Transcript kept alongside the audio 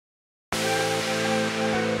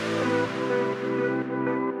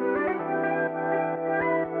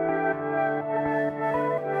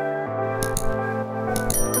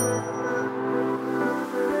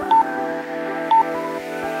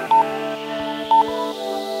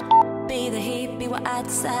what I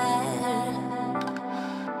desire.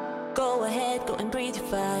 Go ahead, go and breathe your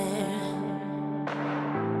fire.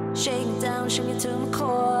 Shake me down, shake me to my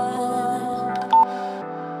core.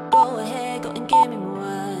 Go ahead, go and give me more.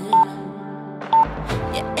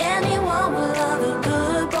 Yeah, anyone will love a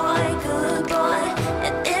good boy.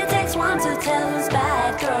 And it takes one to tell who's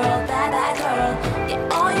bad girl, bad girl. Yeah,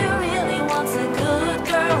 all you really want's a good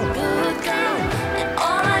girl. And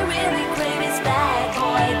all I really crave is bad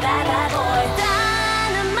boy.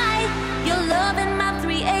 Dynamite, you're loving my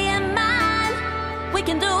 3 a.m. mind. We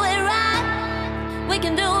can do it right, we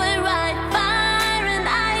can do it right. Fire and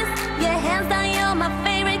ice, yeah, hands down, you're my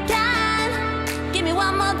favorite kind. Give me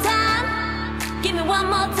one more time, give me one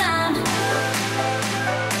more time.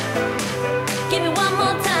 Give me one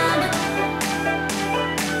more time.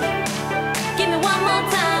 Give me one more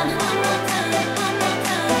time.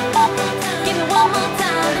 Give me one more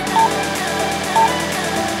time.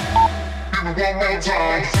 Give me one more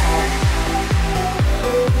time.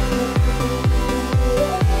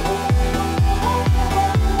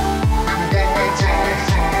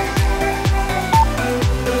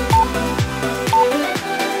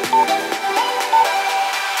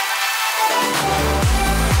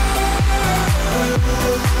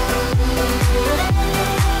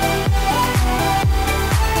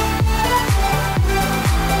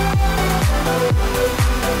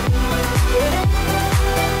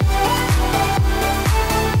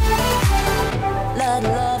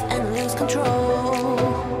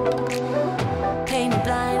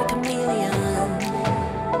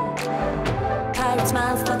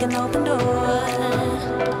 An open door.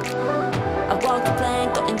 I walk the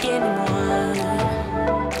plank, go and give me more.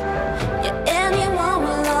 Yeah, anyone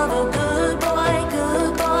will love a good boy.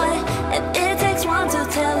 And it takes one to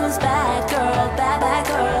tell who's bad girl, bad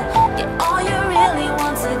girl. Yeah, all you really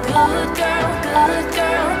want's a good girl.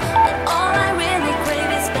 And all I really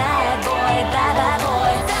crave is bad boy.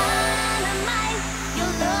 Dynamite,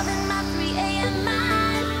 you're loving my 3 a.m.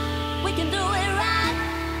 mind. We can do it right,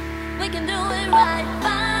 we can do it right.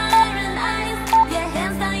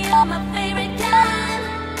 You're my favorite kind.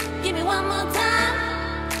 Give me one more time.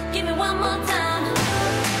 Give me one more time.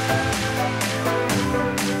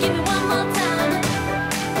 Give me one more time.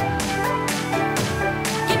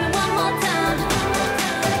 Give me one more time.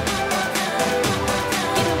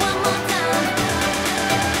 Give me one more time.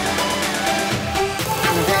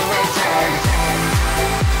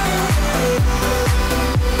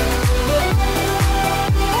 Give me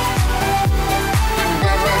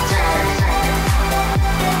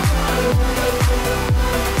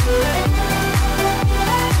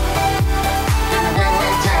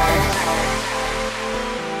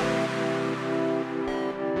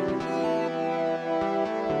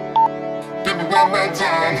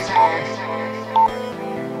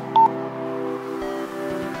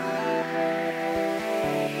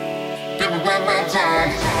one more time.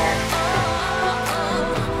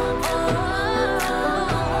 One more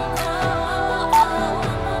time. Give me one more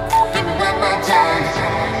time. Give me one more time.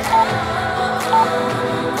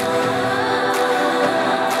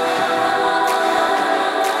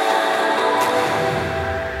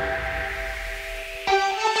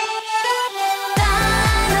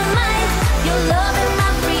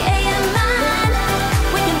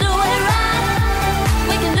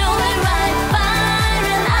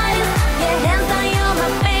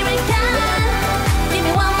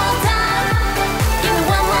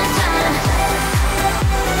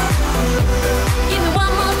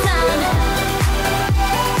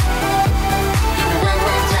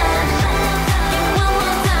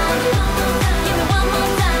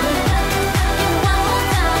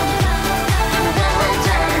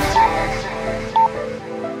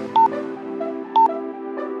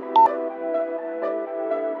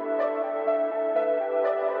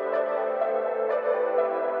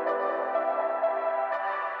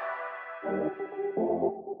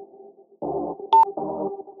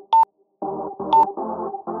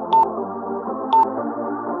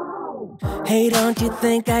 Hey, don't you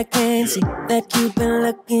think I can see that you've been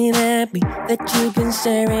looking at me, that you've been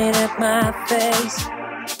staring at my face?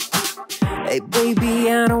 Hey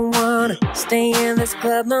baby, I don't wanna stay in this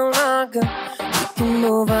club no longer. You can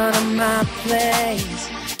move out of my place.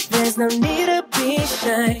 There's no need to be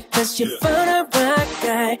shy, 'cause you found a right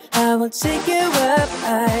guy. I will take you up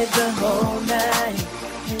high the whole night.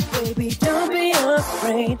 Hey baby, don't be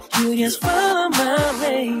afraid, you just follow my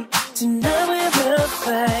way. Tonight we will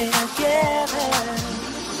fight together.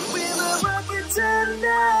 We will rock it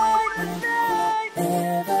tonight.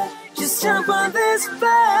 Forever. Just jump on this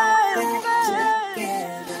fight.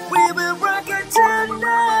 We will rock it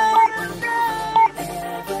tonight.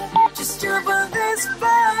 Forever. Just jump on this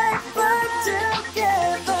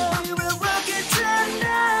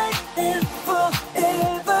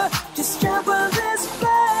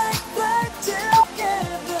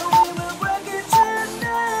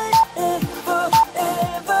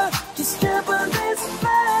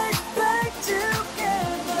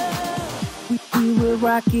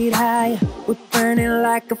rocket higher, we're burning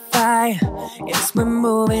like a fire. Yes, we're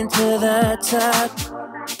moving to the top.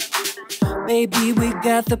 Baby, we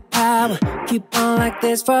got the power. Keep on like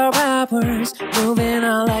this for hours. Moving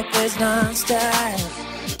on like this non-stop.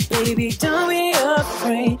 Baby, don't be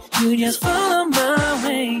afraid. You just follow my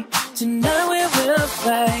way. Tonight we will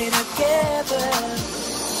fly together.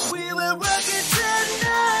 We will rock it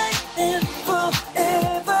tonight and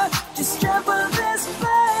forever. Just jump on this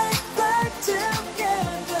flight right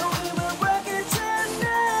together. We will rock it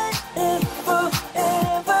tonight and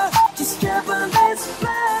forever. Just jump on this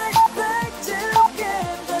flight right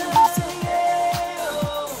together. We sing hey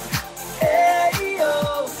oh, hey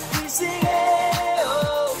oh. We sing hey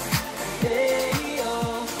oh, hey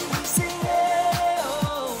oh. We sing hey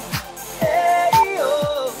oh, hey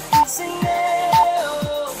oh. We sing hey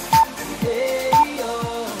oh, hey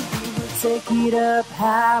oh. We will take it up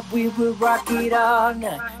high, we will rock it all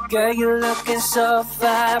night. Girl, you're looking so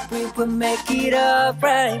fly, we will make it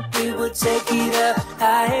alright. We will take it up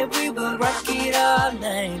high, we will rock it all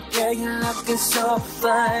night. Girl, you're looking so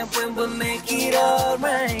fly, we will make it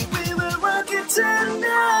alright. We will rock it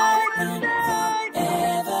tonight and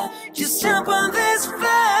forever. Just jump on this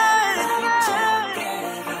flight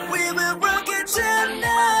together. We will rock it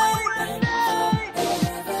tonight and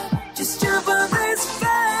forever. Just jump on this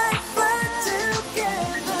flight right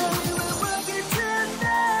together. We will rock it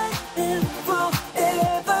tonight and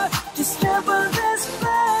forever. Just jump on this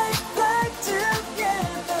flight right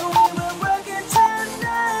together. We will rock it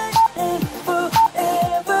tonight and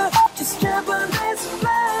forever. Just jump on this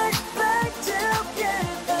flight right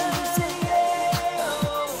together. We say hey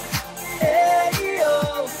oh, hey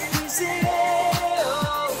oh. We say hey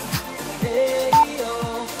oh, hey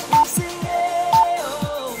oh. We say hey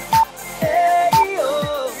oh, hey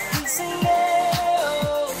oh. We say hey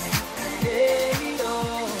oh, hey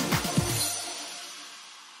oh.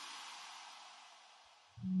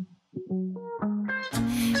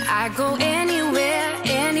 I go anywhere,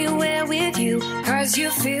 anywhere with you, 'cause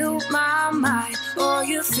you fill my mind, or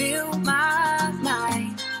you fill my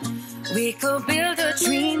mind. We could build a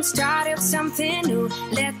dream, start up something new.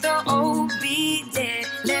 Let the old be dead,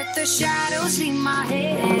 let the shadows leave my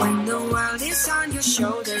head. When the world is on your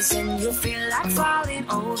shoulders and you feel like falling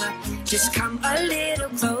over, just come a little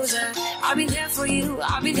closer. I'll be there for you,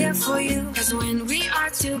 I'll be there for you. 'Cause when we are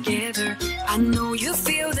together, I know you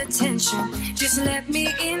feel the tension. Just let me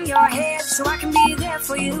in your head so I can be there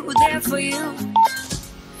for you, there for you.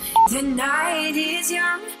 The night is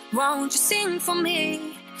young, won't you sing for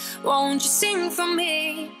me? Won't you sing for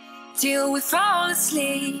me till we fall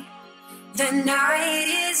asleep? The night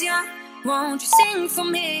is young, won't you sing for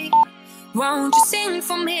me? Won't you sing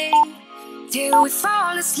for me till we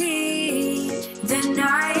fall asleep? The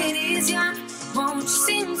night is young, won't you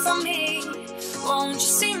sing for me? Won't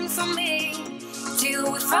you sing for me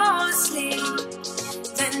till we fall asleep?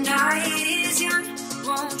 The night is young,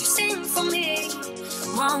 won't you sing for me?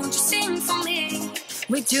 Won't you sing for me?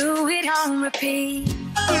 We do it on repeat.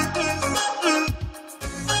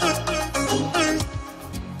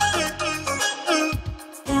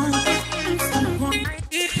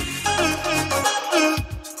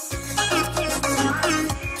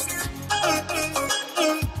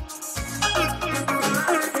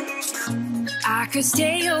 I could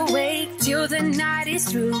stay awake till the night is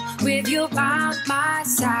through, with you by my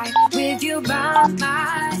side, with you by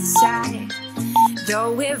my side.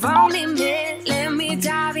 Though we've only met, let me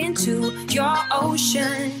dive into your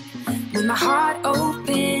ocean with my heart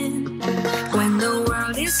open. When the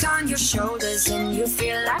world is on your shoulders and you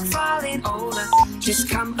feel like falling over, just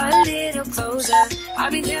come a little closer.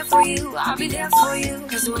 I'll be there for you, I'll be there for you.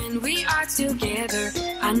 'Cause when we are together,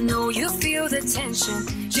 I know you feel the tension.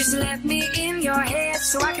 Just let me in your head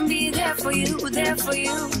so I can be there for you, there for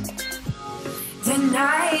you. The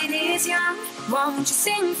night is young, won't you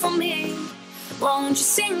sing for me? Won't you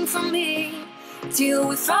sing for me till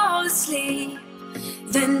we fall asleep?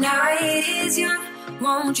 The night is young,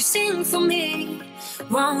 won't you sing for me?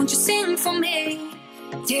 Won't you sing for me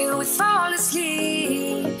till we fall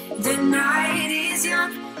asleep? The night is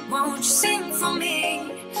young, won't you sing for me?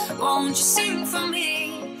 Won't you sing for me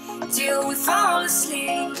till we fall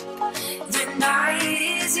asleep? The night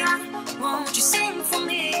is young, won't you sing for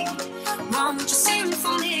me? Won't you sing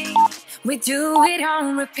for me? We do it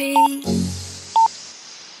on repeat.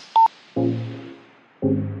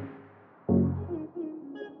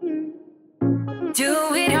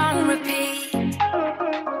 Do it on repeat.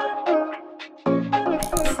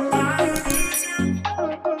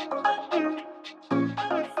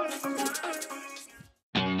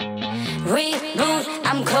 Reboot,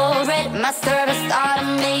 I'm cold red, my service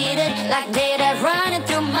automated, like data running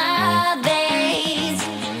through my veins.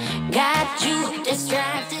 Got you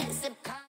distracted.